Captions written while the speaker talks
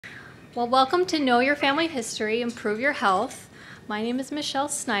Well, welcome to Know Your Family History, Improve Your Health. My name is Michelle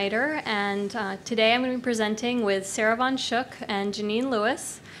Snyder, and today I'm going to be presenting with Sarah Von Schuch and Janine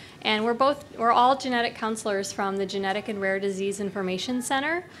Lewis. And we're all genetic counselors from the Genetic and Rare Disease Information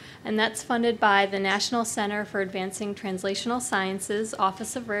Center, and that's funded by the National Center for Advancing Translational Sciences,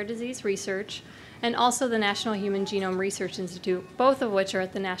 Office of Rare Disease Research, and also the National Human Genome Research Institute, both of which are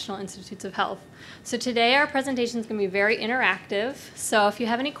at the National Institutes of Health. So today our presentation is going to be very interactive, so if you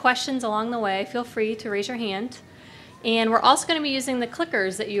have any questions along the way, feel free to raise your hand. And we're also going to be using the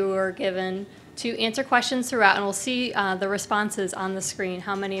clickers that you were given to answer questions throughout, and we'll see the responses on the screen,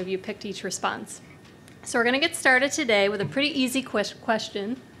 how many of you picked each response. So we're going to get started today with a pretty easy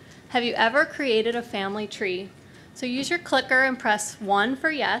question. Have you ever created a family tree? So use your clicker and press 1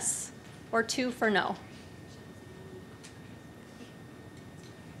 for yes, or 2 for no.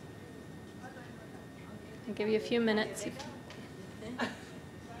 I'll give you a few minutes.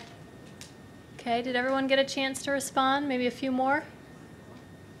 Okay, did everyone get a chance to respond? Maybe a few more?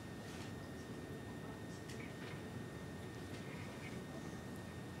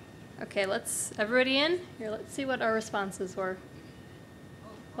 Okay, everybody in? Here, let's see what our responses were.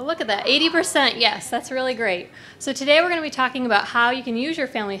 Well, look at that, 80% yes, that's really great. So today we're going to be talking about how you can use your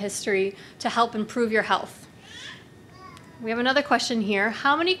family history to help improve your health. We have another question here.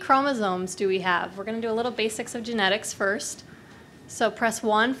 How many chromosomes do we have? We're going to do a little basics of genetics first. So press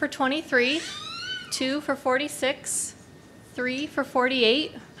 1 for 23, 2 for 46, 3 for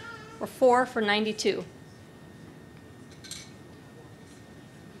 48, or 4 for 92.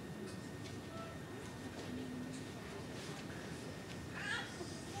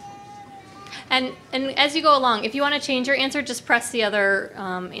 And as you go along, if you want to change your answer, just press the other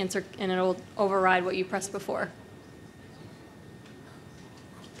answer and it'll override what you pressed before.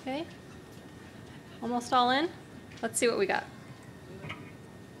 Okay? Almost all in? Let's see what we got.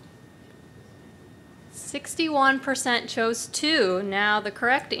 61% chose 2. Now the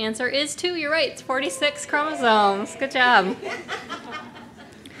correct answer is 2. You're right, it's 46 chromosomes. Good job.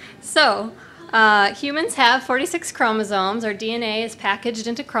 So, humans have 46 chromosomes. Our DNA is packaged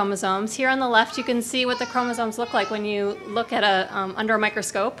into chromosomes. Here on the left, you can see what the chromosomes look like when you look at under a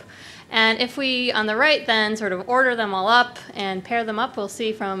microscope. And if we, on the right, then sort of order them all up and pair them up, we'll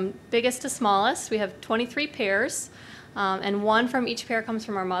see from biggest to smallest, we have 23 pairs. And 1 from each pair comes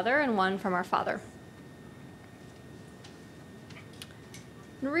from our mother and 1 from our father.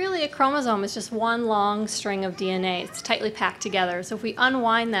 And really, a chromosome is just one long string of DNA. It's tightly packed together. So if we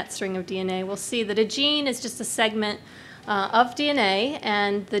unwind that string of DNA, we'll see that a gene is just a segment of DNA,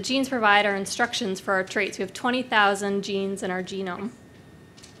 and the genes provide our instructions for our traits. We have 20,000 genes in our genome.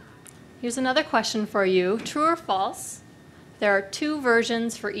 Here's another question for you. True or false? There are 2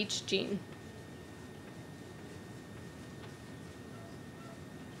 versions for each gene.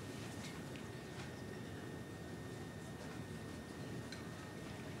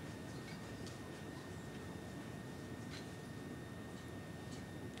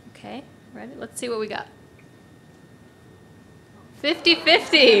 Okay, ready? Let's see what we got.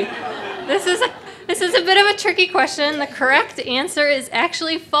 50-50. This is a bit of a tricky question. The correct answer is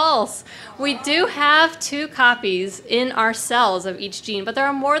actually false. We do have 2 copies in our cells of each gene, but there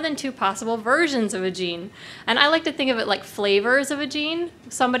are more than 2 possible versions of a gene. And I like to think of it like flavors of a gene.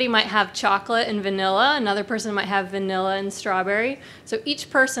 Somebody might have chocolate and vanilla. Another person might have vanilla and strawberry. So each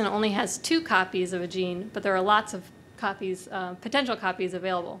person only has 2 copies of a gene, but there are lots of copies, potential copies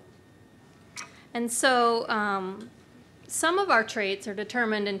available. And so some of our traits are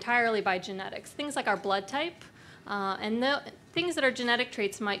determined entirely by genetics, things like our blood type, and the things that are genetic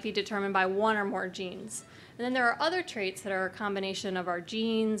traits might be determined by 1 or more genes. And then there are other traits that are a combination of our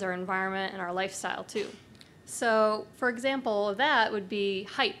genes, our environment, and our lifestyle too. So for example of that would be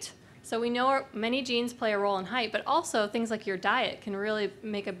height. So we know many genes play a role in height, but also things like your diet can really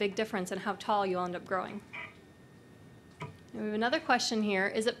make a big difference in how tall you'll end up growing. And we have another question here.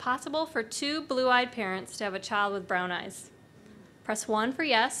 Is it possible for 2 blue-eyed parents to have a child with brown eyes? Press 1 for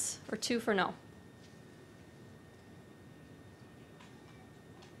yes or 2 for no.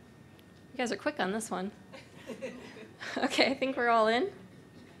 You guys are quick on this one. Okay, I think we're all in.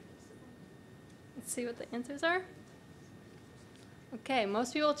 Let's see what the answers are. Okay,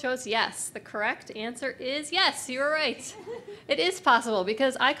 most people chose yes. The correct answer is yes, you were right. It is possible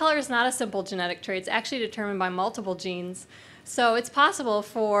because eye color is not a simple genetic trait. It's actually determined by multiple genes. So it's possible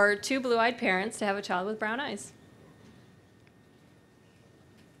for 2 blue-eyed parents to have a child with brown eyes.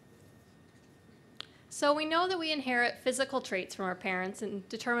 So we know that we inherit physical traits from our parents and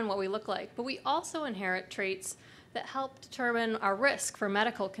determine what we look like, but we also inherit traits that help determine our risk for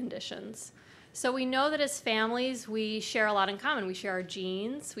medical conditions. So we know that as families, we share a lot in common. We share our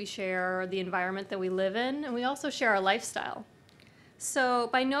genes, we share the environment that we live in, and we also share our lifestyle. So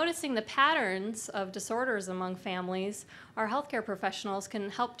by noticing the patterns of disorders among families, our healthcare professionals can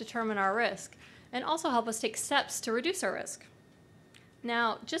help determine our risk and also help us take steps to reduce our risk.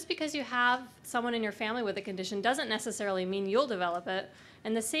 Now, just because you have someone in your family with a condition doesn't necessarily mean you'll develop it,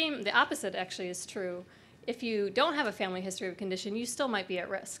 and the opposite actually is true. If you don't have a family history of a condition, you still might be at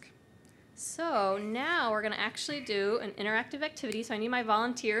risk. So now we're going to actually do an interactive activity. So I need my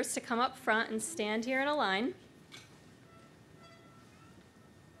volunteers to come up front and stand here in a line.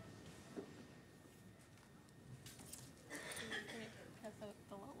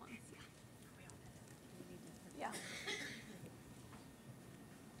 The low ones. Yeah.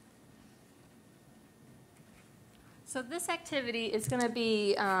 So this activity is going to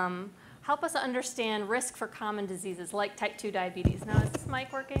be help us understand risk for common diseases like type 2 diabetes. Now, is this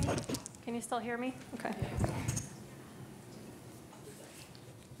mic working? Can you still hear me? Okay.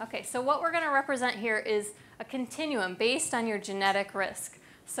 Okay, so what we're going to represent here is a continuum based on your genetic risk.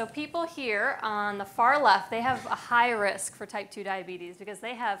 So people here on the far left, they have a high risk for type 2 diabetes because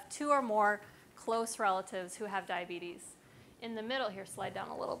they have 2 or more close relatives who have diabetes. In the middle here, slide down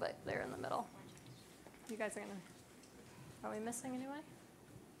a little bit there in the middle. You guys are going to, are we missing anyone?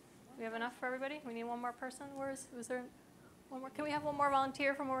 We have enough for everybody? We need one more person? Was there one more? Can we have one more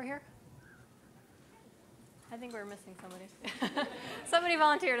volunteer from over here? I think we're missing somebody. Somebody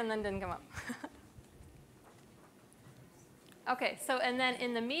volunteered and then didn't come up. Okay, so and then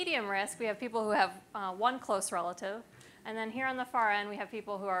in the medium risk, we have people who have 1 close relative. And then here on the far end, we have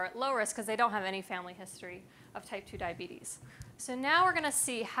people who are at low risk because they don't have any family history of type 2 diabetes. So now we're going to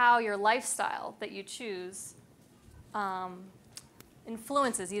see how your lifestyle that you choose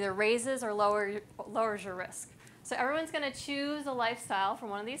influences, either raises or lowers your risk. So everyone's going to choose a lifestyle from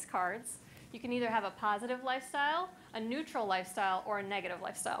one of these cards. You can either have a positive lifestyle, a neutral lifestyle, or a negative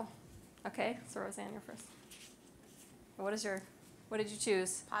lifestyle. Okay, so Roseanne, you're first. What did you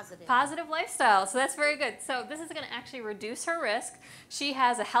choose? Positive. Positive lifestyle, so that's very good. So this is going to actually reduce her risk. She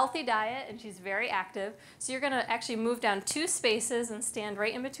has a healthy diet and she's very active. So you're going to actually move down 2 spaces and stand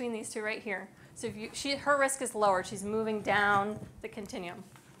right in between these 2 right here. So if her risk is lowered, she's moving down the continuum.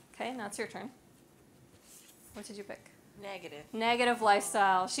 Okay, now it's your turn. What did you pick? Negative. Negative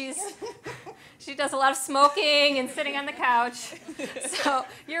lifestyle. She does a lot of smoking and sitting on the couch. So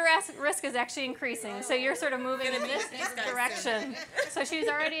your risk is actually increasing. So you're sort of moving in this direction. So she's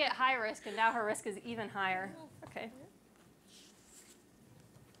already at high risk, and now her risk is even higher. Okay.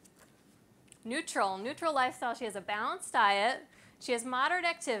 Neutral lifestyle. She has a balanced diet. She has moderate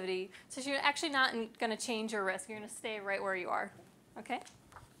activity. So she's actually not going to change your risk. You're going to stay right where you are. Okay?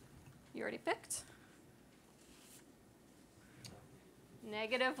 You already picked.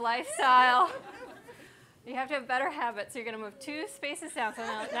 Negative lifestyle. You have to have better habits. So you're going to move 2 spaces down. So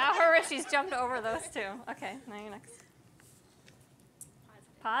now her risk, she's jumped over those 2. Okay, now you're next.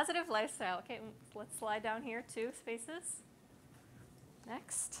 Positive lifestyle. Okay, let's slide down here 2 spaces.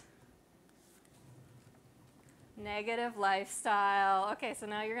 Next. Negative lifestyle. Okay, so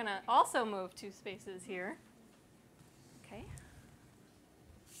now you're going to also move 2 spaces here. Okay.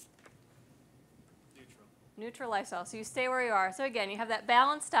 Neutral lifestyle. So you stay where you are. So again, you have that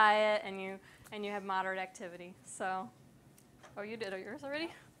balanced diet and you have moderate activity. So, oh, you did yours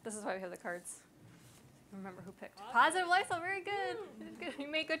already? This is why we have the cards. Remember who picked. Positive lifestyle. Very good. You did good.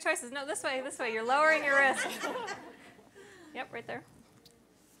 You made good choices. No, this way. This way. You're lowering your risk. Yep, right there.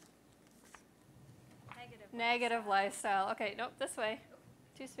 Negative lifestyle. Okay, nope, this way.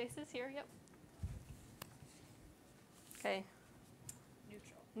 2 spaces here. Yep. Okay.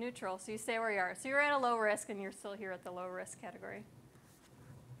 Neutral, so you stay where you are. So you're at a low risk and you're still here at the low risk category.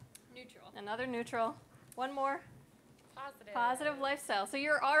 Neutral. Another neutral. One more. Positive. Positive lifestyle. So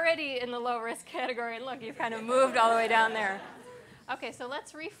you're already in the low risk category, and look, you've kind of moved all the way down there. Okay, so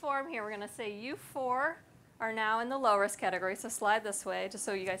let's reform here. We're going to say you 4 are now in the low risk category, so slide this way just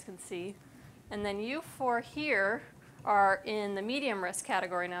so you guys can see. And then you 4 here are in the medium risk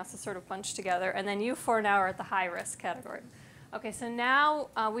category now, so sort of bunched together. And then you 4 now are at the high risk category. Okay, so now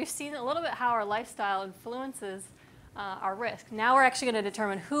we've seen a little bit how our lifestyle influences our risk. Now we're actually going to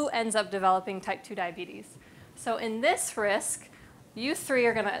determine who ends up developing type 2 diabetes. So in this risk, you 3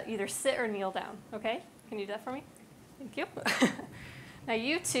 are going to either sit or kneel down. Okay? Can you do that for me? Thank you. Now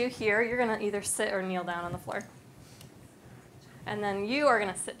you 2 here, you're going to either sit or kneel down on the floor. And then you are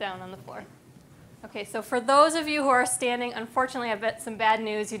going to sit down on the floor. Okay, so for those of you who are standing, unfortunately, I bet some bad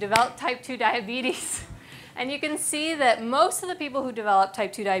news. You developed type 2 diabetes. And you can see that most of the people who developed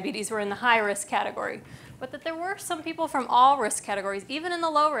type 2 diabetes were in the high risk category. but that there were some people from all risk categories. Even in the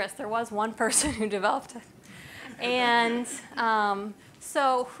low risk, there was one person who developed it. And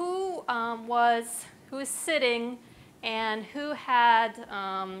so who was sitting and who had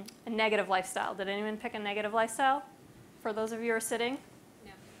a negative lifestyle? Did anyone pick a negative lifestyle for those of you who are sitting?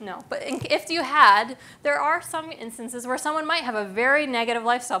 No, but if you had, there are some instances where someone might have a very negative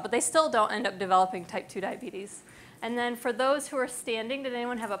lifestyle, but they still don't end up developing type 2 diabetes. And then for those who are standing, did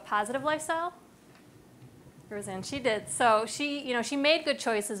anyone have a positive lifestyle? Roseanne, she did. So she made good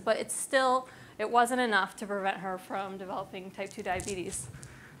choices, but it wasn't enough to prevent her from developing type 2 diabetes.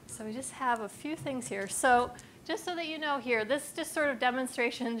 So we just have a few things here. So just so that you know here, this just sort of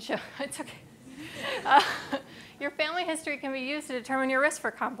demonstration show, it's okay. Your family history can be used to determine your risk for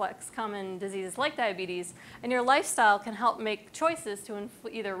complex common diseases like diabetes, and your lifestyle can help make choices to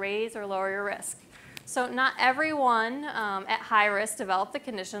either raise or lower your risk. So not everyone at high risk developed the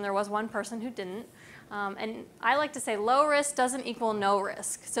condition. There was one person who didn't. And I like to say low risk doesn't equal no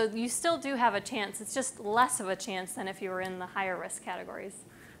risk. So you still do have a chance. It's just less of a chance than if you were in the higher risk categories.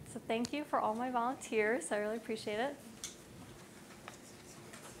 So thank you for all my volunteers. I really appreciate it.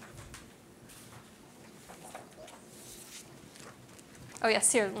 Oh,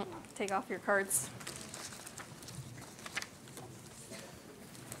 yes, here, take off your cards.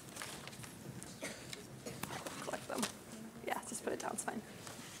 Collect them. Yeah, just put it down, it's fine.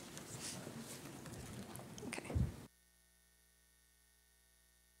 Okay.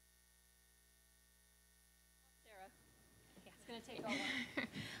 Sarah. Yeah, it's going to take all one.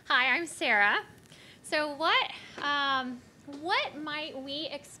 Hi, I'm Sarah. So what might we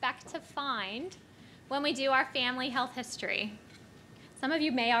expect to find when we do our family health history? Some of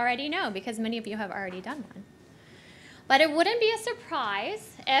you may already know because many of you have already done one. But it wouldn't be a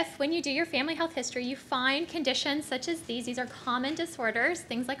surprise if when you do your family health history, you find conditions such as these. These are common disorders,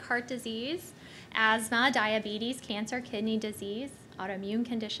 things like heart disease, asthma, diabetes, cancer, kidney disease, autoimmune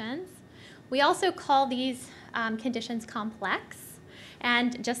conditions. We also call these conditions complex.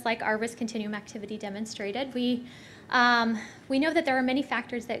 And just like our risk continuum activity demonstrated, we know that there are many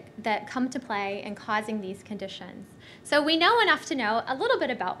factors that come to play in causing these conditions. So we know enough to know a little bit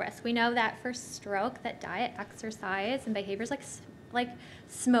about risk. We know that for stroke, that diet, exercise, and behaviors like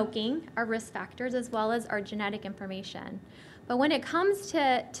smoking are risk factors, as well as our genetic information. But when it comes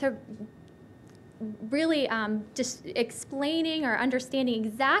to really just explaining or understanding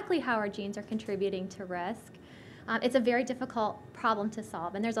exactly how our genes are contributing to risk, it's a very difficult problem to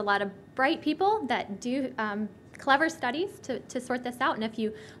solve. And there's a lot of bright people that do clever studies to sort this out. And if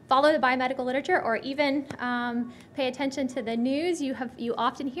you follow the biomedical literature or even pay attention to the news, you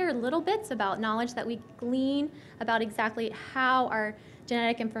often hear little bits about knowledge that we glean about exactly how our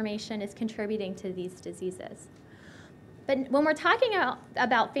genetic information is contributing to these diseases. But when we're talking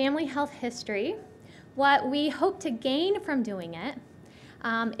about family health history, what we hope to gain from doing it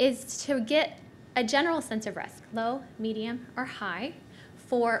is to get a general sense of risk, low, medium, or high,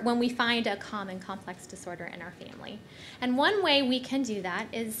 for when we find a common complex disorder in our family. And one way we can do that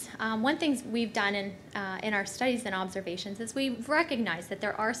is, one thing we've done in our studies and observations is we've recognized that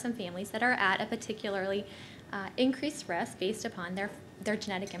there are some families that are at a particularly increased risk based upon their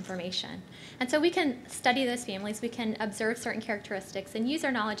genetic information. And so we can study those families, we can observe certain characteristics, and use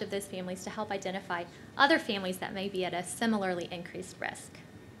our knowledge of those families to help identify other families that may be at a similarly increased risk.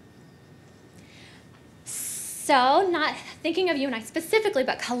 So, not thinking of you and I specifically,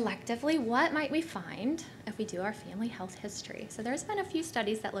 but collectively, what might we find if we do our family health history? So there's been a few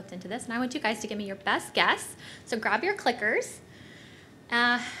studies that looked into this, and I want you guys to give me your best guess. So grab your clickers.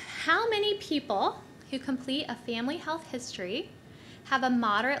 How many people who complete a family health history have a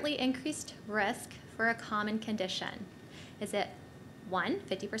moderately increased risk for a common condition? Is it 1,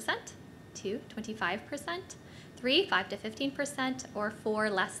 50%, 2, 25%, 3, 5 to 15%, or 4,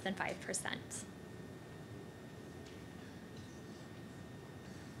 less than 5%?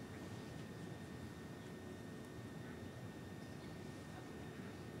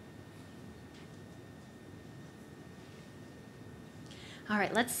 All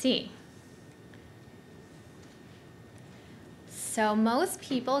right, let's see. So most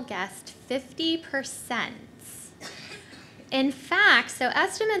people guessed 50%. In fact, so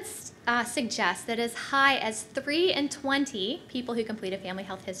estimates suggest that as high as 3 in 20 people who complete a family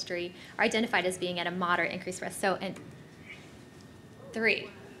health history are identified as being at a moderate increased risk. So 3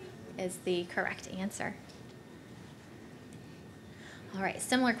 is the correct answer. All right,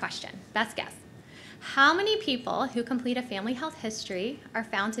 similar question, best guess. How many people who complete a family health history are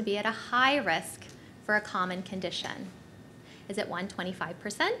found to be at a high risk for a common condition? Is it 1,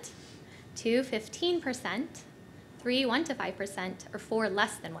 25%, 2, 15%, 3, 1 to 5%, or 4,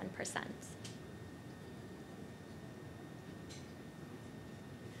 less than 1%?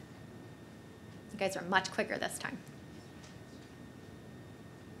 guys are much quicker this time.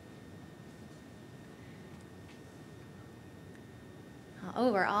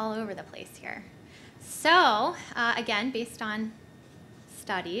 Oh, we're all over the place here. So, again, based on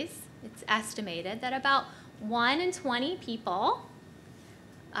studies, it's estimated that about 1 in 20 people,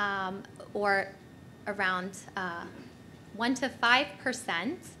 or around 1 to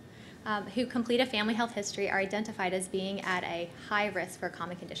 5%, who complete a family health history are identified as being at a high risk for a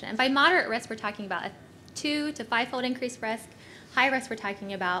common condition. And by moderate risk, we're talking about a 2 to 5-fold increased risk. High risk, we're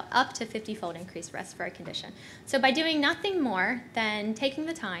talking about up to 50-fold increased risk for a condition. So by doing nothing more than taking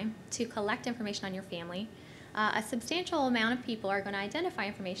the time to collect information on your family, a substantial amount of people are going to identify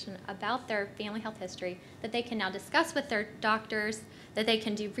information about their family health history that they can now discuss with their doctors, that they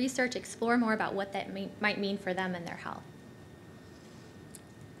can do research, explore more about what that might mean for them and their health.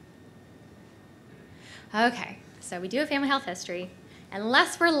 Okay, so we do a family health history.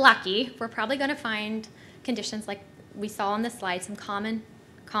 Unless we're lucky, we're probably going to find conditions like we saw on the slide, some common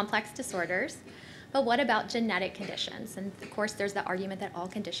complex disorders. But what about genetic conditions? And of course, there's the argument that all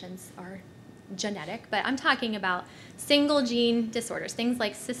conditions are genetic, but I'm talking about single gene disorders, things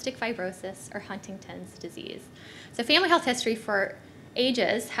like cystic fibrosis or Huntington's disease. So family health history for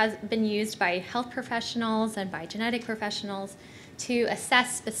ages has been used by health professionals and by genetic professionals to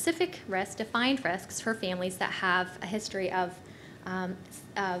assess specific risks, defined risks for families that have a history of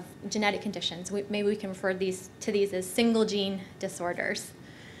genetic conditions. Maybe we can refer to these as single gene disorders.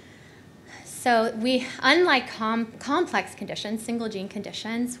 So unlike complex conditions, single gene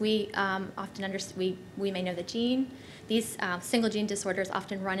conditions, we may know the gene. These single gene disorders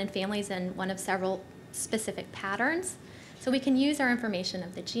often run in families in one of several specific patterns. So we can use our information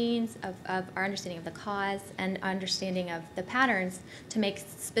of the genes, of our understanding of the cause, and understanding of the patterns to make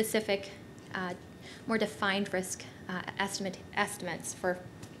specific, more defined risk estimates for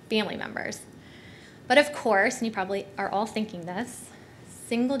family members. But of course, and you probably are all thinking this,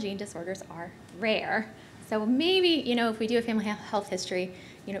 single gene disorders are rare. So maybe, if we do a family health history,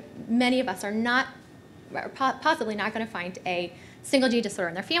 many of us are possibly not going to find a single gene disorder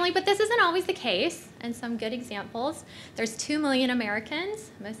in their family, but this isn't always the case. And some good examples, there's 2 million Americans,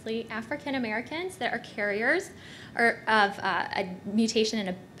 mostly African Americans, that are carriers of a mutation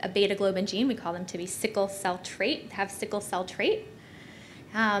in a beta globin gene. We call them to be sickle cell trait, have sickle cell trait.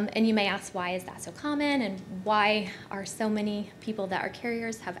 And you may ask, why is that so common, and why are so many people that are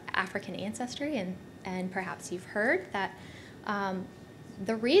carriers have African ancestry? And perhaps you've heard that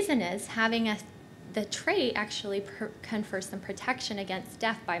the reason is having the trait actually confers some protection against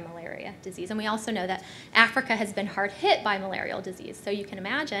death by malaria disease. And we also know that Africa has been hard hit by malarial disease. So you can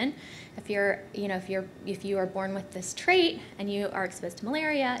imagine if you are born with this trait and you are exposed to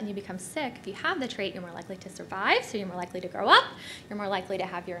malaria and you become sick, if you have the trait, you're more likely to survive, so you're more likely to grow up, you're more likely to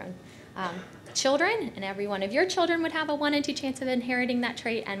have your own children, and every one of your children would have a 1 in 2 chance of inheriting that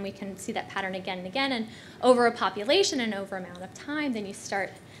trait, and we can see that pattern again and again, and over a population and over amount of time, then you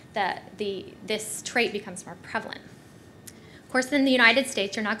start this trait becomes more prevalent. Of course, in the United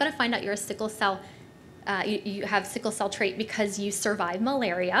States, you're not going to find out you're a sickle cell, you have sickle cell trait because you survived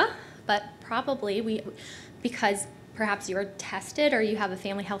malaria, but probably because perhaps you were tested or you have a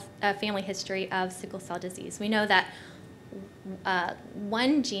family history of sickle cell disease. We know that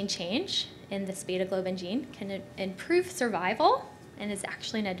one gene change in this beta globin gene can improve survival and is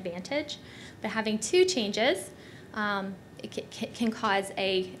actually an advantage, but having 2 changes it can cause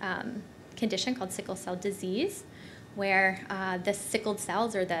a condition called sickle cell disease, where the sickled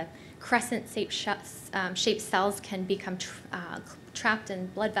cells or the crescent-shaped cells can become trapped in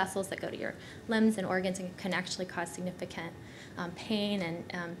blood vessels that go to your limbs and organs and can actually cause significant pain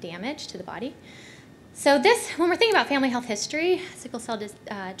and damage to the body. So when we're thinking about family health history, sickle cell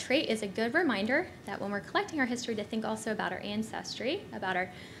trait is a good reminder that when we're collecting our history to think also about our ancestry, about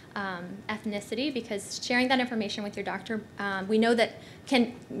our ethnicity, because sharing that information with your doctor, we know that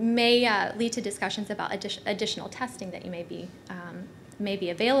may lead to discussions about additional testing that you may be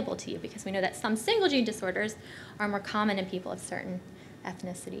available to you, because we know that some single gene disorders are more common in people of certain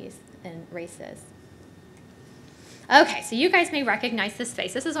ethnicities and races. Okay, so you guys may recognize this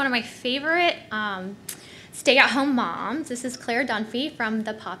face. This is one of my favorite stay-at-home moms. This is Claire Dunphy from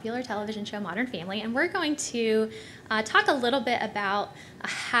the popular television show Modern Family, and we're going to talk a little bit about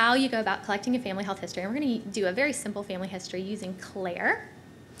how you go about collecting a family health history. And we're going to do a very simple family history using Claire.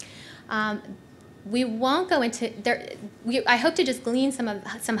 We won't go into there. I hope to just glean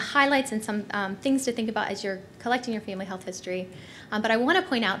some highlights and some things to think about as you're collecting your family health history. But I want to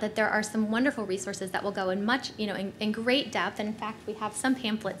point out that there are some wonderful resources that will go in in great depth. And in fact, we have some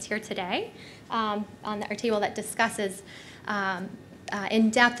pamphlets here today on our table that discusses in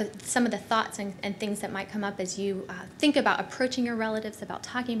depth some of the thoughts and things that might come up as you think about approaching your relatives, about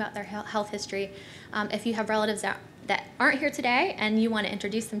talking about their health history. If you have relatives that aren't here today and you want to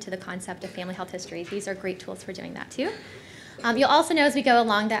introduce them to the concept of family health history, these are great tools for doing that too. You'll also know as we go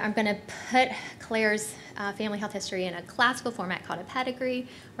along that I'm going to put Claire's family health history in a classical format called a pedigree.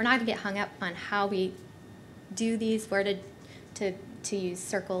 We're not going to get hung up on how we do these, where to use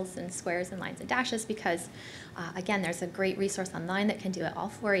circles and squares and lines and dashes, because again, there's a great resource online that can do it all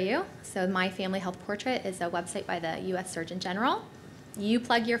for you. So My Family Health Portrait is a website by the U.S. Surgeon General. You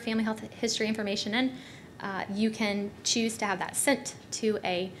plug your family health history information in. You can choose to have that sent to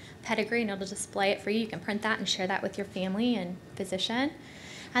a pedigree, and it'll display it for you. You can print that and share that with your family and physician.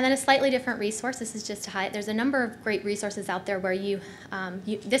 And then a slightly different resource. This is just to highlight. There's a number of great resources out there where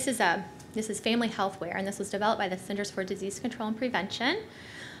this is Family Healthware, and this was developed by the Centers for Disease Control and Prevention.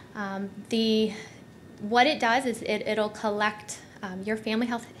 What it does is it'll collect your family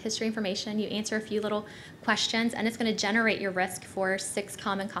health history information. You answer a few little questions, and it's going to generate your risk for 6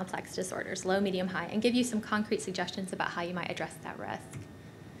 common complex disorders, low, medium, high, and give you some concrete suggestions about how you might address that risk.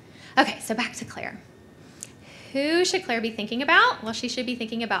 Okay, so back to Claire. Who should Claire be thinking about? Well, she should be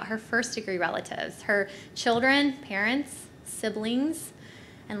thinking about her first-degree relatives, her children, parents, siblings.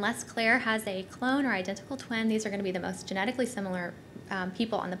 Unless Claire has a clone or identical twin, these are going to be the most genetically similar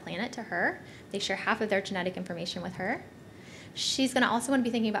people on the planet to her. They share half of their genetic information with her. She's going to also want to be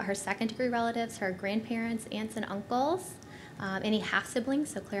thinking about her second-degree relatives, her grandparents, aunts and uncles, any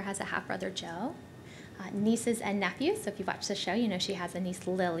half-siblings. So Claire has a half-brother, Joe. Nieces and nephews. So if you've watched the show, you know she has a niece,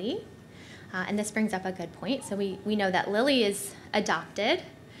 Lily. And this brings up a good point. So we know that Lily is adopted,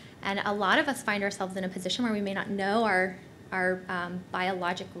 and a lot of us find ourselves in a position where we may not know our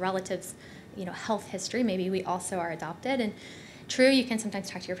biologic relatives' health history. Maybe we also are adopted. And true, you can sometimes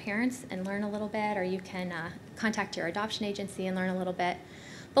talk to your parents and learn a little bit, or you can contact your adoption agency and learn a little bit.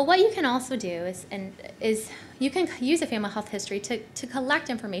 But what you can also do is you can use a family health history to collect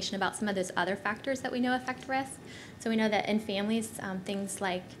information about some of those other factors that we know affect risk. So we know that in families, things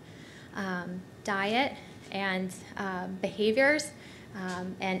like diet and behaviors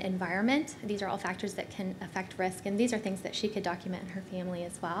and environment, these are all factors that can affect risk, and these are things that she could document in her family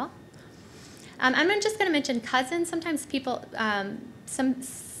as well. I'm just going to mention cousins. Sometimes people,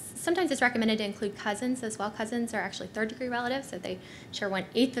 sometimes it's recommended to include cousins as well. Cousins are actually third-degree relatives, so they share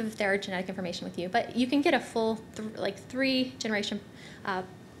 1/8 of their genetic information with you. But you can get a full 3-generation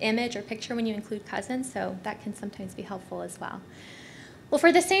image or picture when you include cousins, so that can sometimes be helpful as well. Well,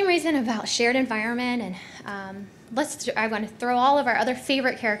 for the same reason about shared environment, and I want to throw all of our other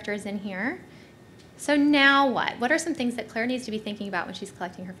favorite characters in here. So now what? What are some things that Claire needs to be thinking about when she's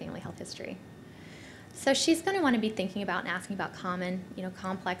collecting her family health history? So she's going to want to be thinking about and asking about common,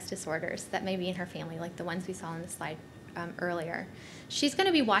 complex disorders that may be in her family, like the ones we saw on the slide earlier. She's going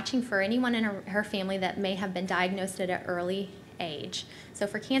to be watching for anyone in her family that may have been diagnosed at an early age. So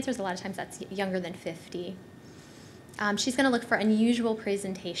for cancers, a lot of times that's younger than 50. She's going to look for unusual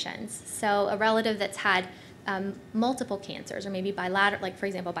presentations. So a relative that's had multiple cancers, or maybe bilateral, like for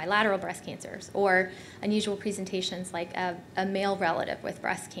example, bilateral breast cancers, or unusual presentations like a male relative with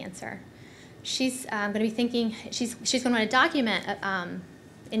breast cancer. She's going to be thinking, she's going to want to document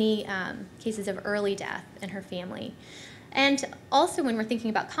any cases of early death in her family. And also when we're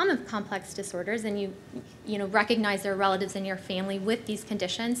thinking about common complex disorders, and you recognize there are relatives in your family with these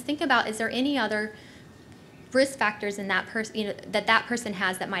conditions, think about, is there any other risk factors in that person, that person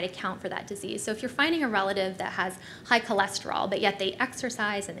has that might account for that disease. So if you're finding a relative that has high cholesterol, but yet they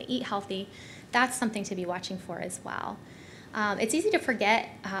exercise and they eat healthy, that's something to be watching for as well. It's easy to forget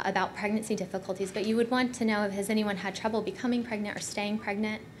about pregnancy difficulties, but you would want to know, has anyone had trouble becoming pregnant or staying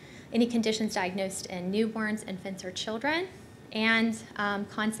pregnant, any conditions diagnosed in newborns, infants, or children, and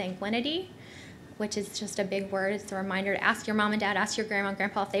consanguinity, which is just a big word. It's a reminder to ask your mom and dad, ask your grandma and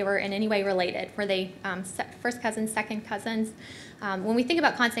grandpa if they were in any way related. Were they first cousins, second cousins? When we think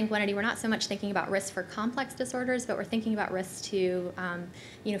about consanguinity, we're not so much thinking about risk for complex disorders, but we're thinking about risk to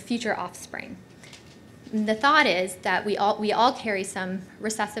future offspring. The thought is that we all carry some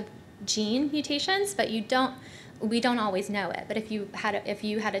recessive gene mutations, but we don't always know it. But if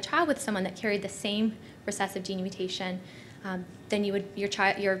you had a child with someone that carried the same recessive gene mutation, then your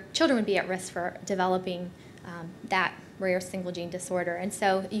children would be at risk for developing that rare single gene disorder. And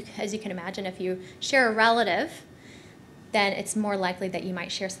so, as you can imagine, if you share a relative, then it's more likely that you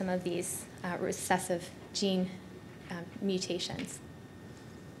might share some of these recessive gene mutations.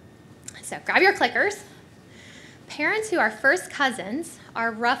 So grab your clickers. Parents who are first cousins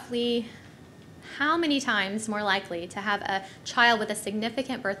are roughly how many times more likely to have a child with a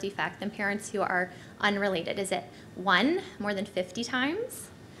significant birth defect than parents who are unrelated? Is it 1, more than 50 times,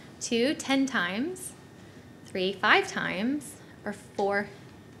 2, 10 times, 3, 5 times, or 4,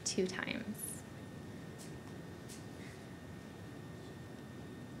 2 times?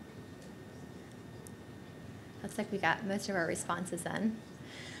 Looks like we got most of our responses in.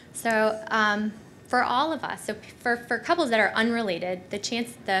 So for all of us, so for couples that are unrelated, the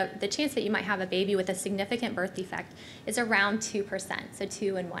chance that you might have a baby with a significant birth defect is around 2%, so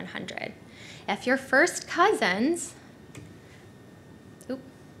 2 in 100. If you're first cousins,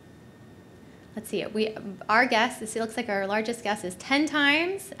 let's see, our guess, it looks like our largest guess is 10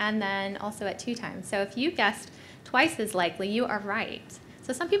 times, and then also at 2 times. So if you guessed twice as likely, you are right.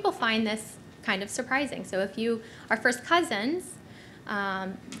 So some people find this kind of surprising. So if you are first cousins,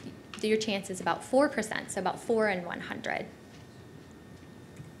 your chance is about 4%, so about 4 in 100.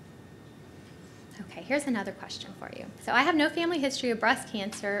 Okay, here's another question for you. So I have no family history of breast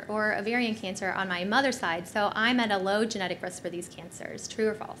cancer or ovarian cancer on my mother's side, so I'm at a low genetic risk for these cancers. True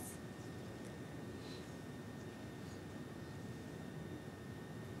or false?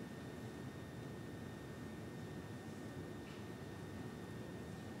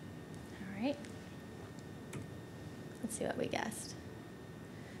 All right. Let's see what we guessed.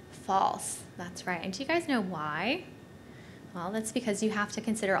 False. That's right. And do you guys know why? Well, that's because you have to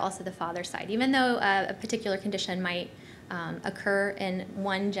consider also the father's side. Even though a particular condition might occur in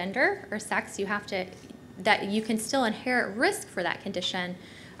one gender or sex, you have to, that you can still inherit risk for that condition.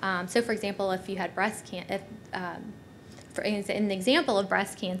 So for example, if you had breast cancer, in the example of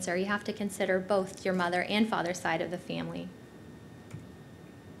breast cancer, you have to consider both your mother and father's side of the family.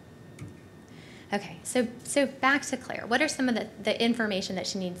 Okay, so back to Claire. What are some of the information that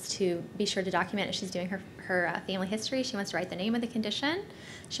she needs to be sure to document as she's doing her family history? She wants to write the name of the condition.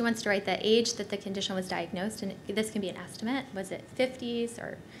 She wants to write the age that the condition was diagnosed, and this can be an estimate. Was it 50s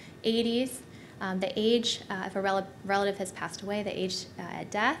or 80s? The age, if a relative has passed away, the age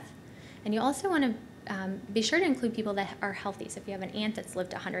at death. And you also want to be sure to include people that are healthy. So if you have an aunt that's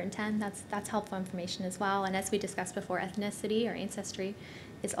lived 110, that's helpful information as well. And as we discussed before, ethnicity or ancestry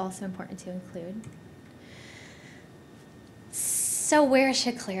is also important to include. So where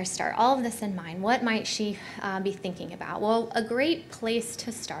should Claire start? All of this in mind, what might she be thinking about? Well, a great place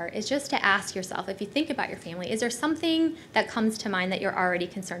to start is just to ask yourself, if you think about your family, is there something that comes to mind that you're already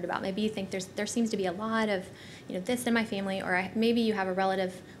concerned about? Maybe you think there seems to be a lot of, this in my family, or maybe you have a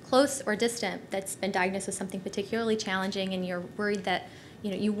relative close or distant that's been diagnosed with something particularly challenging, and you're worried that,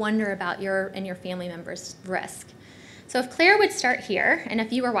 you wonder about your and your family members' risk. So if Claire would start here, and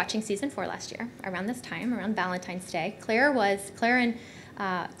if you were watching season 4 last year, around this time, around Valentine's Day, Claire had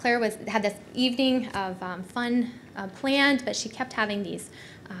this evening of fun planned, but she kept having these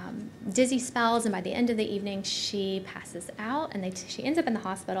dizzy spells, and by the end of the evening, she passes out, and she ends up in the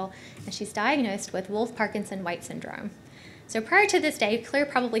hospital, and she's diagnosed with Wolff-Parkinson-White syndrome. So prior to this day, Claire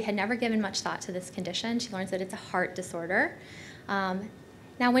probably had never given much thought to this condition. She learns that it's a heart disorder. Now,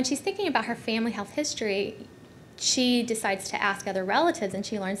 when she's thinking about her family health history, she decides to ask other relatives, and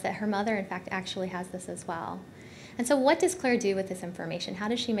she learns that her mother, in fact, actually has this as well. And so what does Claire do with this information? How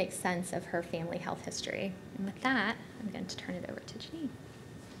does she make sense of her family health history? And with that, I'm going to turn it over to Janine.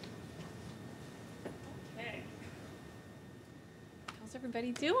 Okay. How's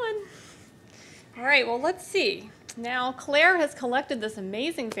everybody doing? All right, well, let's see. Now, Claire has collected this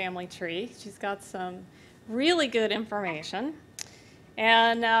amazing family tree. She's got some really good information.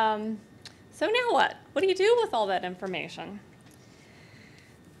 And so now what? What do you do with all that information?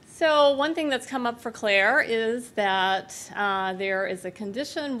 So one thing that's come up for Claire is that there is a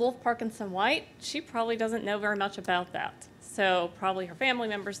condition, Wolff-Parkinson-White. She probably doesn't know very much about that. So probably her family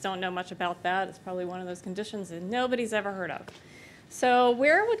members don't know much about that. It's probably one of those conditions that nobody's ever heard of. So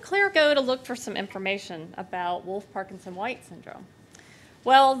where would Claire go to look for some information about Wolff-Parkinson-White syndrome?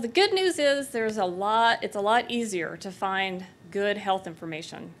 Well, the good news is it's a lot easier to find good health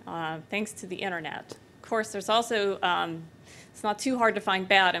information thanks to the internet. Of course, there's also, it's not too hard to find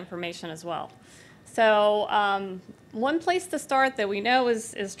bad information as well. So one place to start that we know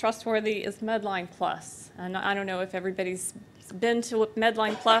is trustworthy is Medline Plus. And I don't know if everybody's been to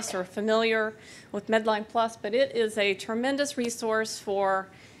Medline Plus or familiar with Medline Plus, but it is a tremendous resource for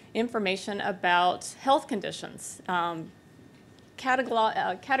information about health conditions,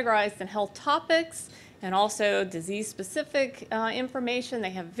 categorized in health topics and also disease-specific information. They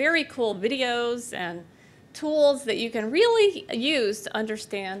have very cool videos and tools that you can really use to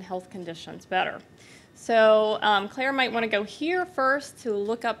understand health conditions better. So Claire might want to go here first to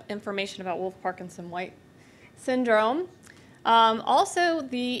look up information about Wolff-Parkinson-White syndrome. Also,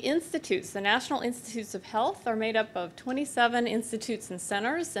 the institutes, the National Institutes of Health, are made up of 27 institutes and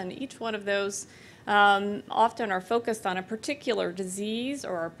centers, and each one of those often are focused on a particular disease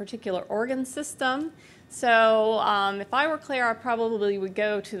or a particular organ system. So if I were Claire, I probably would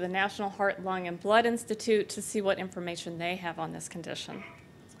go to the National Heart, Lung, and Blood Institute to see what information they have on this condition.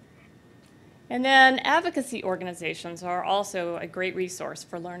 And then advocacy organizations are also a great resource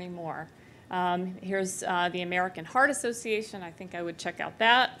for learning more. Here's the American Heart Association. I think I would check out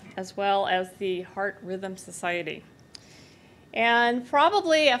that, as well as the Heart Rhythm Society. And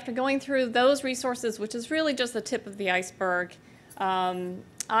probably after going through those resources, which is really just the tip of the iceberg,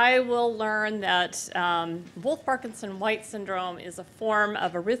 I will learn that Wolff-Parkinson-White syndrome is a form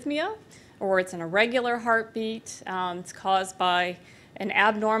of arrhythmia, or it's an irregular heartbeat. It's caused by an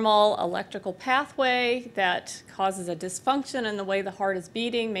abnormal electrical pathway that causes a dysfunction in the way the heart is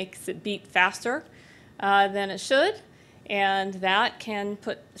beating, makes it beat faster than it should, and that can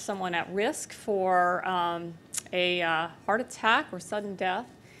put someone at risk for a heart attack or sudden death.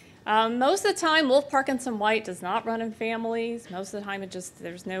 Most of the time, Wolff-Parkinson-White does not run in families. Most of the time,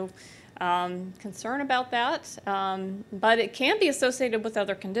 there's no concern about that, but it can be associated with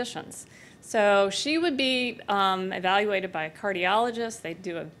other conditions. So she would be evaluated by a cardiologist. They'd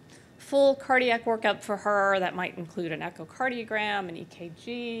do a full cardiac workup for her. That might include an echocardiogram, an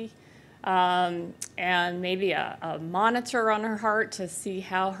EKG, and maybe a monitor on her heart to see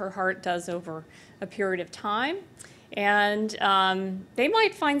how her heart does over a period of time. And they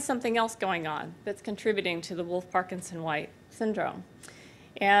might find something else going on that's contributing to the Wolff-Parkinson-White syndrome.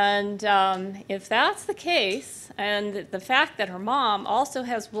 And if that's the case, and the fact that her mom also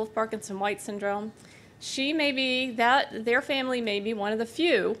has Wolff-Parkinson-White syndrome, their family may be one of the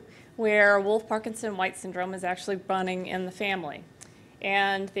few where Wolff-Parkinson-White syndrome is actually running in the family.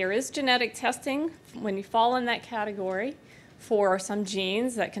 And there is genetic testing when you fall in that category for some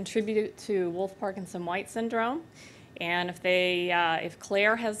genes that contribute to Wolff-Parkinson-White syndrome. And if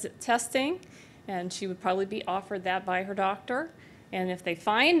Claire has testing, and she would probably be offered that by her doctor, and if they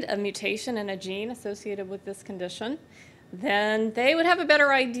find a mutation in a gene associated with this condition, then they would have a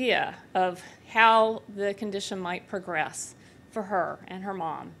better idea of how the condition might progress for her and her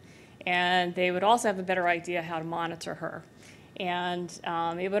mom. And they would also have a better idea how to monitor her. And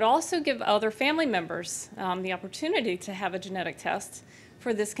it would also give other family members the opportunity to have a genetic test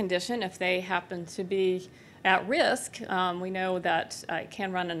for this condition if they happen to be at risk. We know that it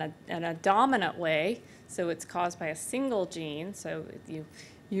can run in a dominant way, so it's caused by a single gene. So you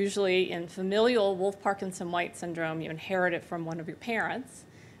usually in familial Wolff-Parkinson-White syndrome, you inherit it from one of your parents.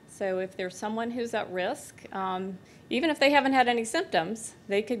 So if there's someone who's at risk, even if they haven't had any symptoms,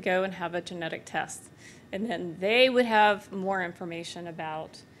 they could go and have a genetic test. And then they would have more information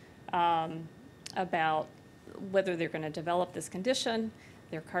about whether they're going to develop this condition.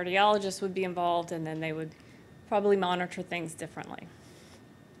 Their cardiologist would be involved, and then they would probably monitor things differently.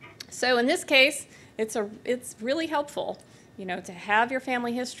 So in this case, it's really helpful, to have your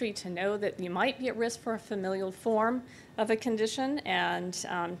family history, to know that you might be at risk for a familial form of a condition, and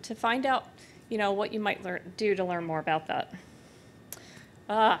to find out, what you might do to learn more about that.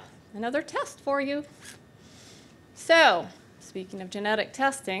 Another test for you. So, speaking of genetic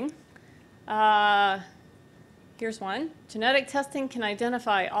testing, here's one. Genetic testing can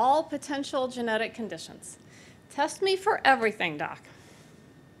identify all potential genetic conditions. Test me for everything, Doc.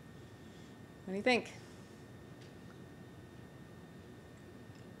 What do you think?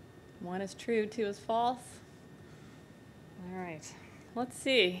 1 is true, 2 is false. All right, let's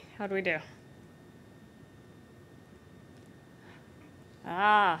see. How do we do?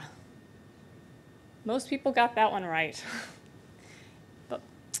 Most people got that one right.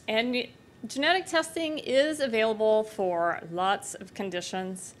 And genetic testing is available for lots of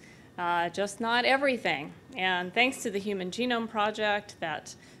conditions, just not everything. And thanks to the Human Genome Project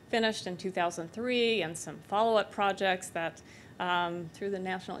that finished in 2003 and some follow-up projects that through the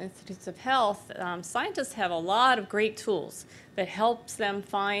National Institutes of Health, scientists have a lot of great tools that helps them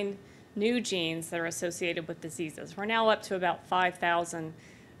find new genes that are associated with diseases. We're now up to about 5,000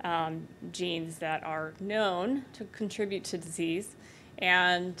 genes that are known to contribute to disease,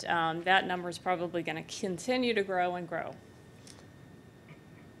 and that number is probably going to continue to grow and grow.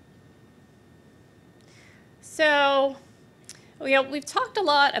 So, we've talked a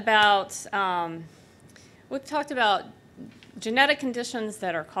lot about genetic conditions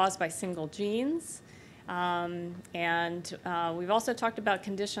that are caused by single genes, and we've also talked about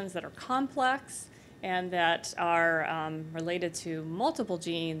conditions that are complex and that are related to multiple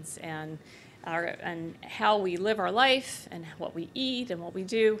genes, and how we live our life and what we eat and what we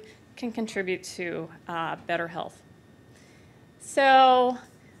do can contribute to better health. So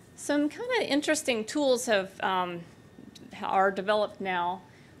some kind of interesting tools are developed now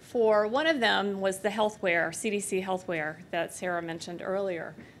for one of them was the healthware, CDC healthware that Sarah mentioned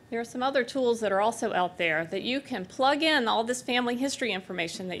earlier. There are some other tools that are also out there that you can plug in all this family history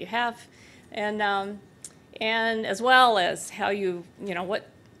information that you have, and as well as how you know what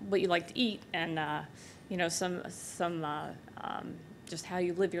you like to eat, and you know some just how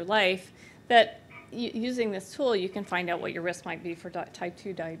you live your life. That using this tool, you can find out what your risk might be for type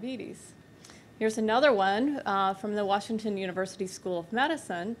 2 diabetes. Here's another one from the Washington University School of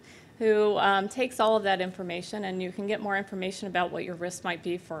Medicine, who takes all of that information, and you can get more information about what your risk might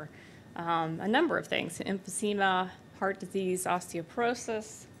be for a number of things: emphysema, heart disease,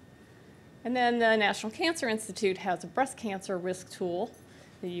 osteoporosis. And then the National Cancer Institute has a breast cancer risk tool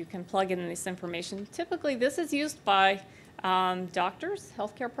that you can plug in this information. Typically, this is used by doctors,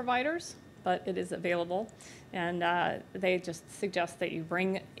 healthcare providers, but it is available. And they just suggest that you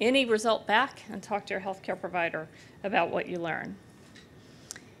bring any result back and talk to your healthcare provider about what you learn.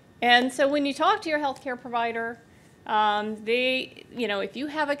 And so when you talk to your healthcare provider, you know, if you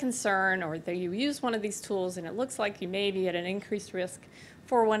have a concern or that you use one of these tools and it looks like you may be at an increased risk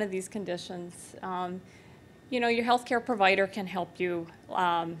for one of these conditions, you know, your healthcare provider can help you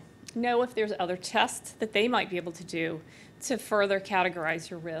know if there's other tests that they might be able to do to further categorize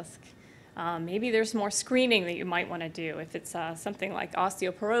your risk. Maybe there's more screening that you might want to do. If it's something like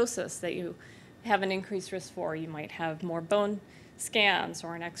osteoporosis that you have an increased risk for, you might have more bone scans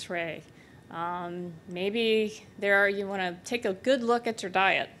or an x-ray. Maybe you want to take a good look at your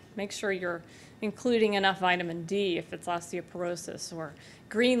diet. Make sure you're including enough vitamin D if it's osteoporosis, or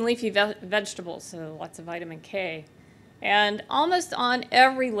green leafy vegetables, so lots of vitamin K. And almost on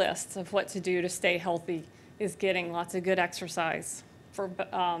every list of what to do to stay healthy is getting lots of good exercise. For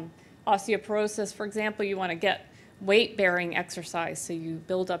osteoporosis, for example, you want to get weight-bearing exercise so you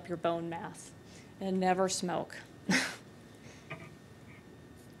build up your bone mass, and never smoke.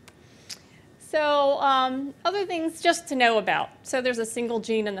 So other things just to know about. So there's a single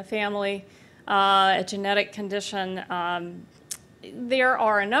gene in the family, a genetic condition. There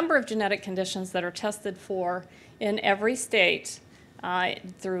are a number of genetic conditions that are tested for in every state.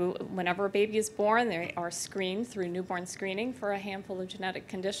 Through whenever a baby is born, they are screened through newborn screening for a handful of genetic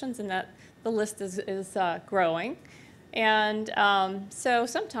conditions, and that the list is growing. And so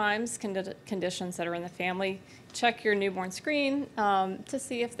sometimes conditions that are in the family, check your newborn screen to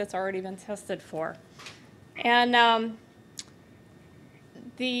see if that's already been tested for. And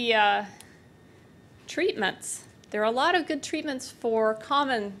the treatments, there are a lot of good treatments for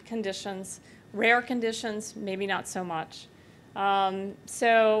common conditions. Rare conditions, maybe not so much.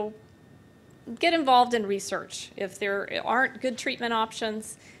 So get involved in research. If there aren't good treatment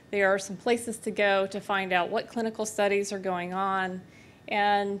options, there are some places to go to find out what clinical studies are going on,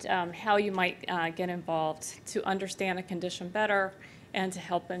 and how you might get involved to understand a condition better and to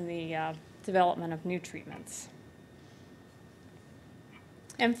help in the development of new treatments.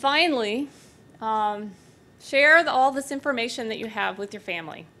 And finally, share all this information that you have with your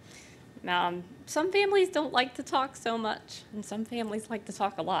family. Some families don't like to talk so much, and some families like to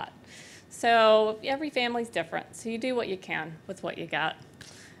talk a lot. So every family's different, so you do what you can with what you got.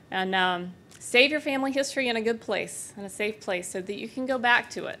 And save your family history in a good place, in a safe place, so that you can go back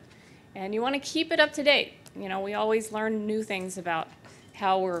to it. And you want to keep it up to date. You know, we always learn new things about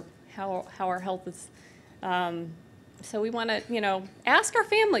how our health is. So we want to, you know, ask our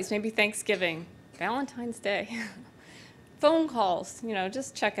families, maybe Thanksgiving, Valentine's Day, phone calls, you know,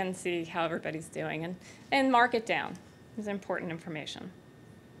 just check and see how everybody's doing, and mark it down. It's important information.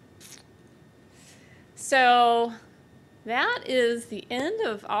 So that is the end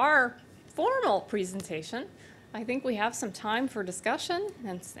of our formal presentation. I think we have some time for discussion,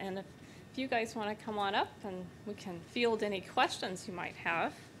 and if you guys want to come on up and we can field any questions you might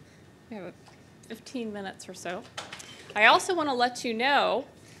have. We have 15 minutes or so. I also want to let you know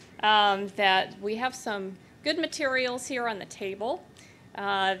that we have some good materials here on the table,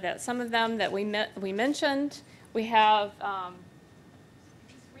 that some of them that we mentioned. We have,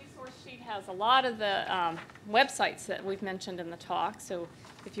 this resource sheet has a lot of the websites that we've mentioned in the talk, so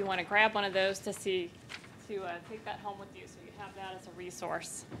if you want to grab one of those to take that home with you, so you have that as a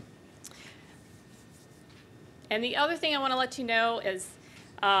resource. And the other thing I want to let you know is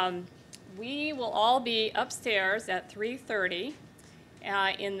we will all be upstairs at 3:30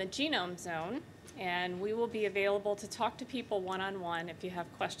 in the Genome Zone, and we will be available to talk to people one-on-one if you have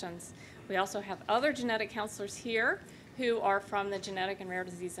questions. We also have other genetic counselors here who are from the Genetic and Rare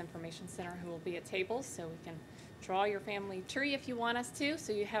Disease Information Center who will be at tables, so we can draw your family tree if you want us to,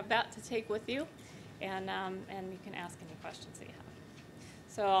 so you have that to take with you, and you can ask any questions that you have.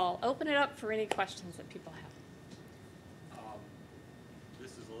 So I'll open it up for any questions that people have.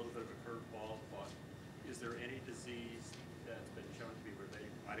 This is a little there any disease that's been shown to be related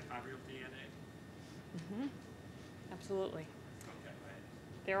to mitochondrial DNA? Mm-hmm. Absolutely. Okay, right.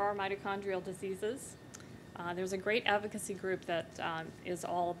 There are mitochondrial diseases. There's a great advocacy group that is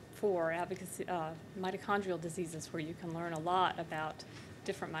all for advocacy, mitochondrial diseases, where you can learn a lot about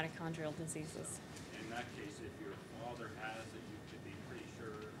different mitochondrial diseases. In that case, if your father has it, you could be pretty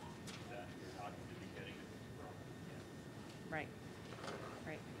sure that you're not going to be getting it from him. Right.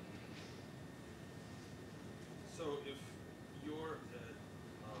 Right. So if you're at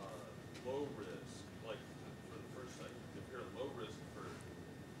low risk, like for the first cycle, if you're at low risk for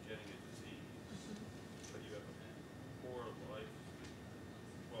getting a disease, but you have a poor life,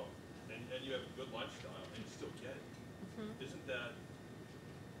 well, and you have a good lifestyle, and you still get it, isn't that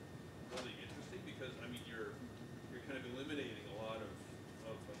really interesting? Because I mean, you're kind of eliminating a lot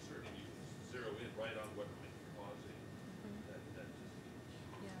of uncertainty. You can zero in right on what might be causing that disease.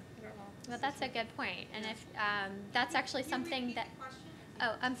 Well, that's a good point. And if that's actually something that.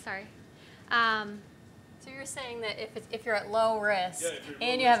 Oh, I'm sorry. So you're saying that if you're at low risk Yeah, if you're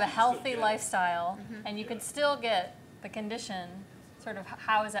and low you have a risk, you still healthy get it. lifestyle and you Yeah. could still get the condition, sort of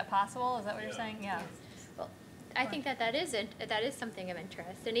how is that possible? Is that what you're Yeah. saying? Yeah. Well, I think that is something of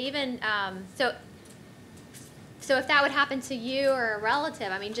interest, and even so if that would happen to you or a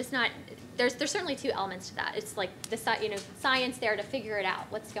relative, I mean, just not there's certainly two elements to that. It's like the science there to figure it out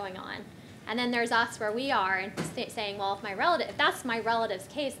what's going on, and then there's us where we are and saying, well, if that's my relative's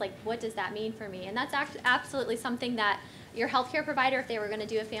case, like what does that mean for me? And that's absolutely something that your healthcare provider, if they were going to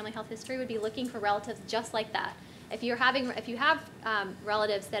do a family health history, would be looking for relatives just like that. If you have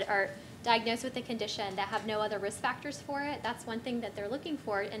relatives that are diagnosed with the condition that have no other risk factors for it, that's one thing that they're looking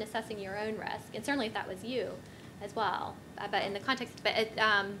for in assessing your own risk, and certainly if that was you as well. But in the context,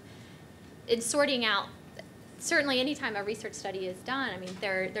 in sorting out, certainly anytime a research study is done, I mean,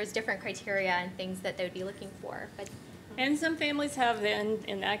 there's different criteria and things that they would be looking for. But And some families have,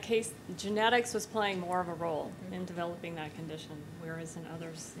 in that case, genetics was playing more of a role in developing that condition, whereas in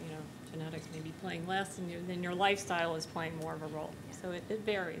others, genetics may be playing less, and then your lifestyle is playing more of a role. So it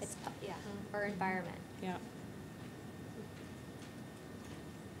varies. Or environment. Yeah.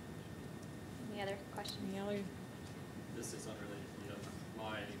 Any other questions? Any other? This is unrelated to the other.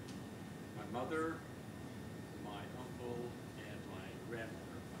 My mother, my uncle, and my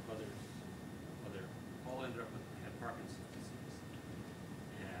grandmother, my mother's mother, all ended up had Parkinson's disease.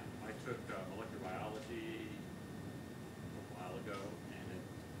 And I took molecular biology a while ago, and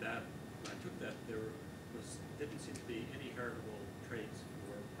when I took that, didn't seem to be any heritable traits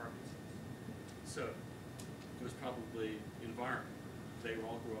for Parkinson's. So it was probably environment. They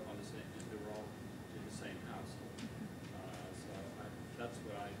all grew up they were all in the same household. That's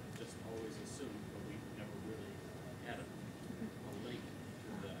what I just always assumed, but we never really had a link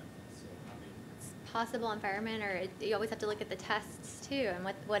to that. So, I mean, Possible environment, or you always have to look at the tests too, and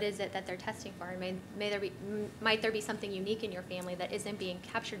what is it that they're testing for, and might there be something unique in your family that isn't being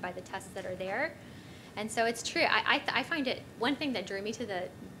captured by the tests that are there. And so it's true. I find it, one thing that drew me to the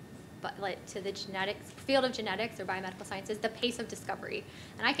field of genetics or biomedical science is the pace of discovery.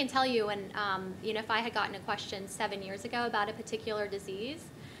 And I can tell you, when if I had gotten a question 7 years ago about a particular disease,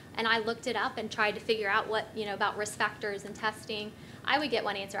 and I looked it up and tried to figure out what about risk factors and testing, I would get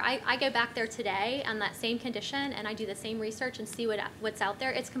one answer. I go back there today on that same condition and I do the same research and see what's out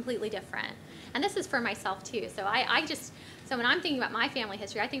there. It's completely different. And this is for myself too. So so when I'm thinking about my family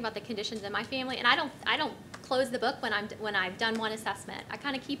history, I think about the conditions in my family, and I don't close the book when I've done one assessment. I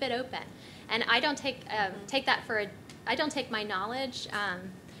kind of keep it open, and I don't take I don't take my knowledge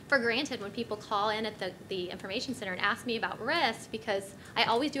for granted when people call in at the information center and ask me about risk, because I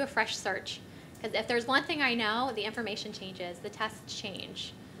always do a fresh search. Because if there's one thing I know, the information changes, the tests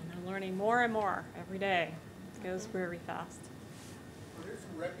change. And I'm learning more and more every day. It goes very fast. Well, there's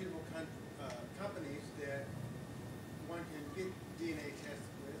some reputable companies that one can get DNA tested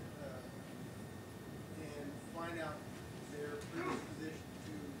with and find out their predisposition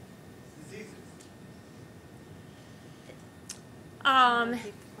to diseases.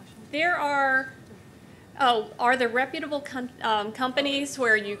 There are there reputable companies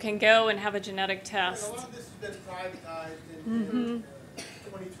where you can go and have a genetic test? And a lot of this has been privatized in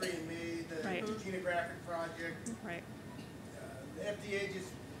 23andMe, the Right. Genographic Project. Right. The FDA just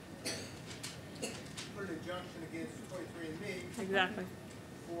put an injunction against 23andMe Exactly.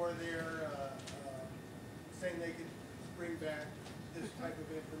 for their saying they could bring back this type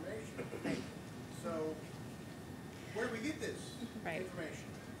of information. So where do we get this Right. information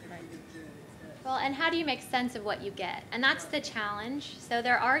if Right. we get a genetic test? Well, and how do you make sense of what you get? And that's the challenge. So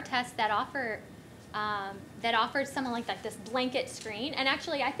there are tests that offer something like that, this blanket screen. And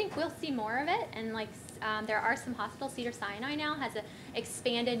actually, I think we'll see more of it. And there are some hospitals. Cedars-Sinai now has an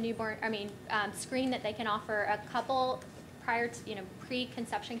expanded screen that they can offer a couple prior to,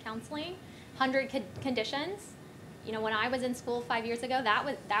 pre-conception counseling, 100 conditions. When I was in school 5 years ago,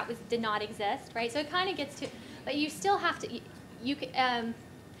 that did not exist, right? So it kind of gets to, but you still have to,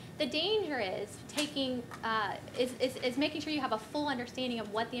 the danger is taking, is making sure you have a full understanding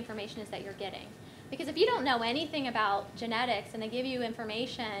of what the information is that you're getting. Because if you don't know anything about genetics and they give you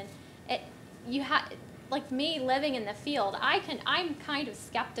information, like me living in the field, I'm kind of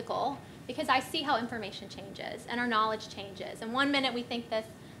skeptical because I see how information changes and our knowledge changes. And 1 minute we think this,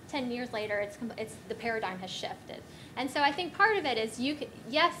 10 years later, the paradigm has shifted. And so I think part of it is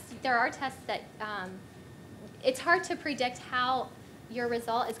yes, there are tests that, it's hard to predict how your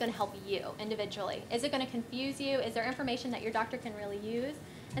result is going to help you individually. Is it going to confuse you? Is there information that your doctor can really use?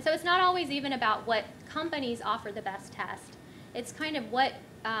 And so it's not always even about what companies offer the best test. It's kind of what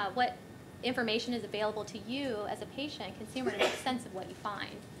information is available to you as a patient, consumer, to make sense of what you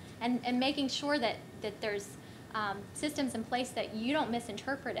find. And making sure that there's systems in place that you don't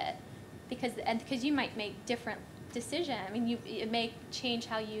misinterpret it, because you might make different decisions. I mean, it may change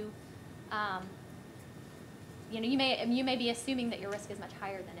how you, you may be assuming that your risk is much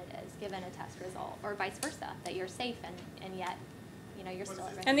higher than it is given a test result, or vice versa, that you're safe and yet, you're still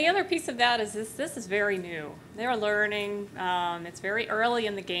at risk. And the other piece of that is this is very new. They're learning. It's very early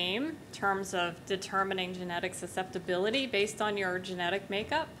in the game in terms of determining genetic susceptibility based on your genetic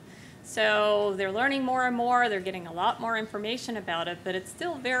makeup. So they're learning more and more. They're getting a lot more information about it, but it's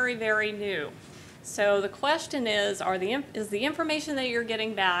still very, very new. So the question is the information that you're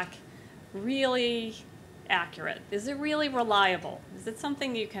getting back really accurate? Is it really reliable? Is it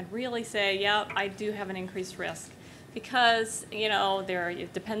something you can really say, yeah, I do have an increased risk? Because,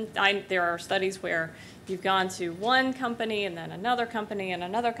 there are studies where you've gone to one company and then another company and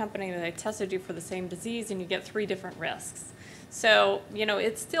another company, and they tested you for the same disease, and you get 3 different risks. So,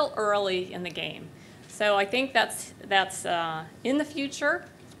 it's still early in the game. So I think that's in the future.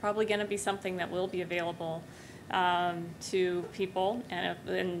 It's probably going to be something that will be available to people,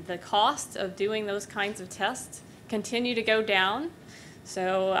 and the cost of doing those kinds of tests continue to go down.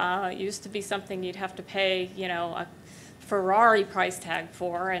 So it used to be something you'd have to pay, a Ferrari price tag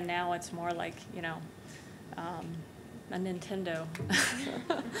for, and now it's more like, a Nintendo.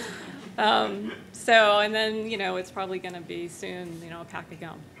 And then, it's probably going to be soon, a pack of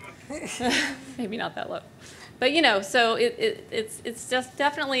gum. Maybe not that low. But, so it's just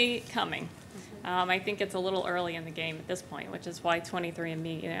definitely coming. I think it's a little early in the game at this point, which is why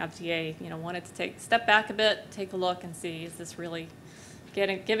 23andMe, FDA, wanted to step back a bit, take a look and see, is this really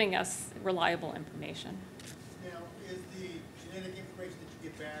giving us reliable information? Now, is the genetic information that you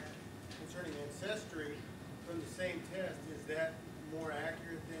get back concerning ancestry from the same test, is that more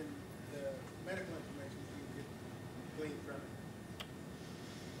accurate than the medical information you get gleaned from it?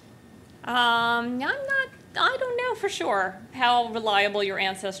 I don't know for sure how reliable your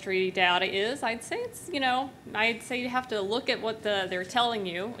ancestry data is. I'd say it's, I'd say you have to look at what they're telling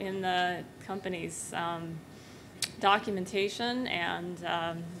you in the company's documentation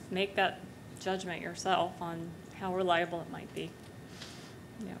and make that judgment yourself on how reliable it might be.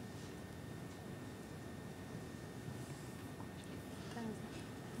 Yeah.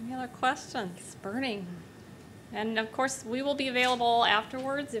 Any other questions? Burning. And of course, we will be available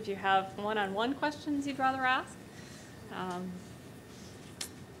afterwards if you have one-on-one questions you'd rather ask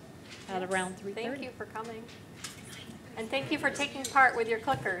at around 3:30. Thank you for coming. And thank you for taking part with your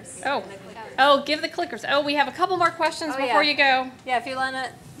clickers. Oh, give the clickers. Oh, we have a couple more questions before you go. Yeah, if you want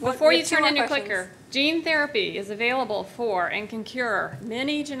to. Before you turn in your clicker, gene therapy is available for and can cure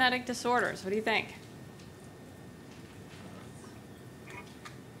many genetic disorders. What do you think?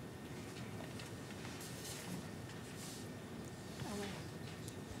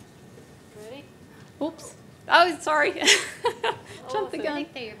 Ready? Oops. Oh, sorry. Jumped the I gun.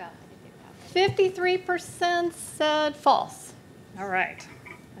 think they're about 53% said false. All right.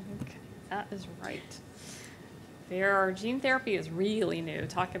 I think that is right. Gene therapy is really new.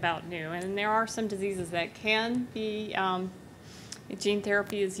 Talk about new. And there are some diseases that can be gene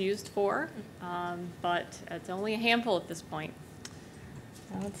therapy is used for, but it's only a handful at this point.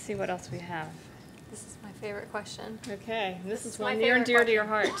 Now let's see what else we have. This is my favorite question. Okay, this is my one near and dear favorite to your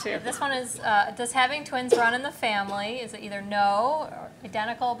heart, too. This one is, does having twins run in the family? Is it either no, or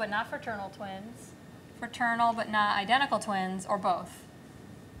identical but not fraternal twins, fraternal but not identical twins, or both?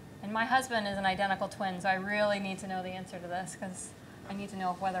 And my husband is an identical twin, so I really need to know the answer to this because I need to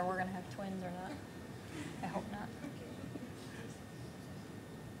know whether we're going to have twins or not. I hope not.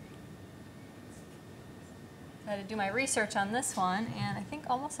 I had to do my research on this one, and I think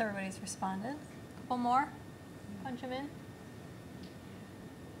almost everybody's responded. couple more? Punch them in.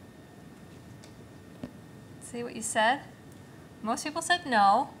 See what you said? Most people said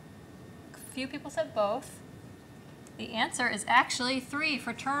no. A few people said both. The answer is actually 3,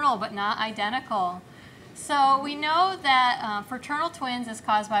 fraternal but not identical. So we know that fraternal twins is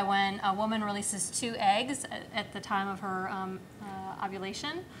caused by when a woman releases 2 eggs at the time of her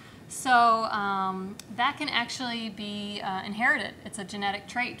ovulation. So that can actually be inherited. It's a genetic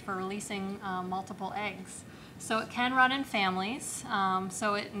trait for releasing multiple eggs. So it can run in families. And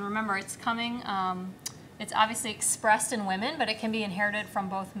remember, it's coming. It's obviously expressed in women, but it can be inherited from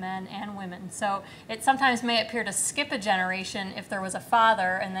both men and women. So it sometimes may appear to skip a generation if there was a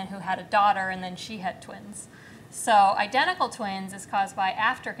father and then who had a daughter and then she had twins. So identical twins is caused by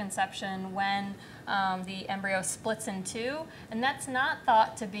after conception when the embryo splits in 2, and that's not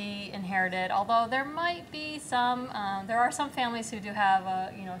thought to be inherited, although there might be some, there are some families who do have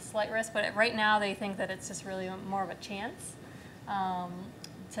a slight risk, but right now they think that it's just really more of a chance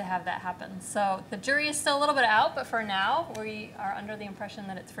to have that happen. So the jury is still a little bit out, but for now we are under the impression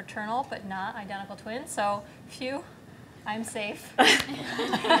that it's fraternal but not identical twins. So phew, I'm safe. So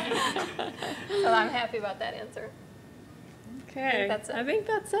I'm happy about that answer. Okay, I think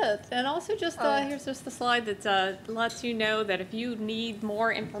that's it. And also just here's just the slide that lets you know that if you need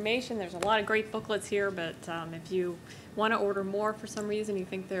more information, there's a lot of great booklets here, but if you want to order more for some reason, you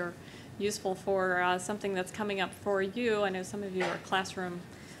think they're useful for something that's coming up for you. I know some of you are classroom,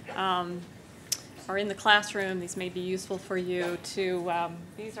 are in the classroom. These may be useful for you to,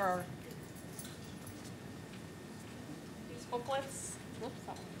 these are these booklets.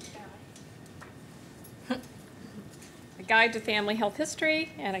 Whoops, a guide to family health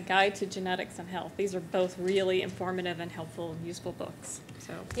history and a guide to genetics and health. These are both really informative and helpful and useful books.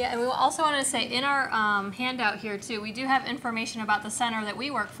 So. Yeah, and we also wanted to say in our handout here too, we do have information about the center that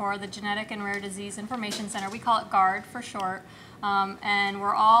we work for, the Genetic and Rare Disease Information Center. We call it GARD for short. And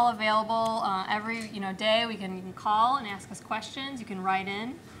we're all available every day. You can call and ask us questions. You can write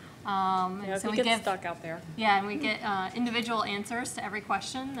in. If we get stuck out there. Yeah, and we get individual answers to every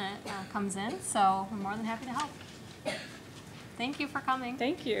question that comes in. So we're more than happy to help. Thank you for coming.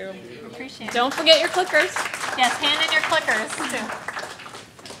 Thank you. Appreciate it. Don't forget your clickers. Yes, hand in your clickers too.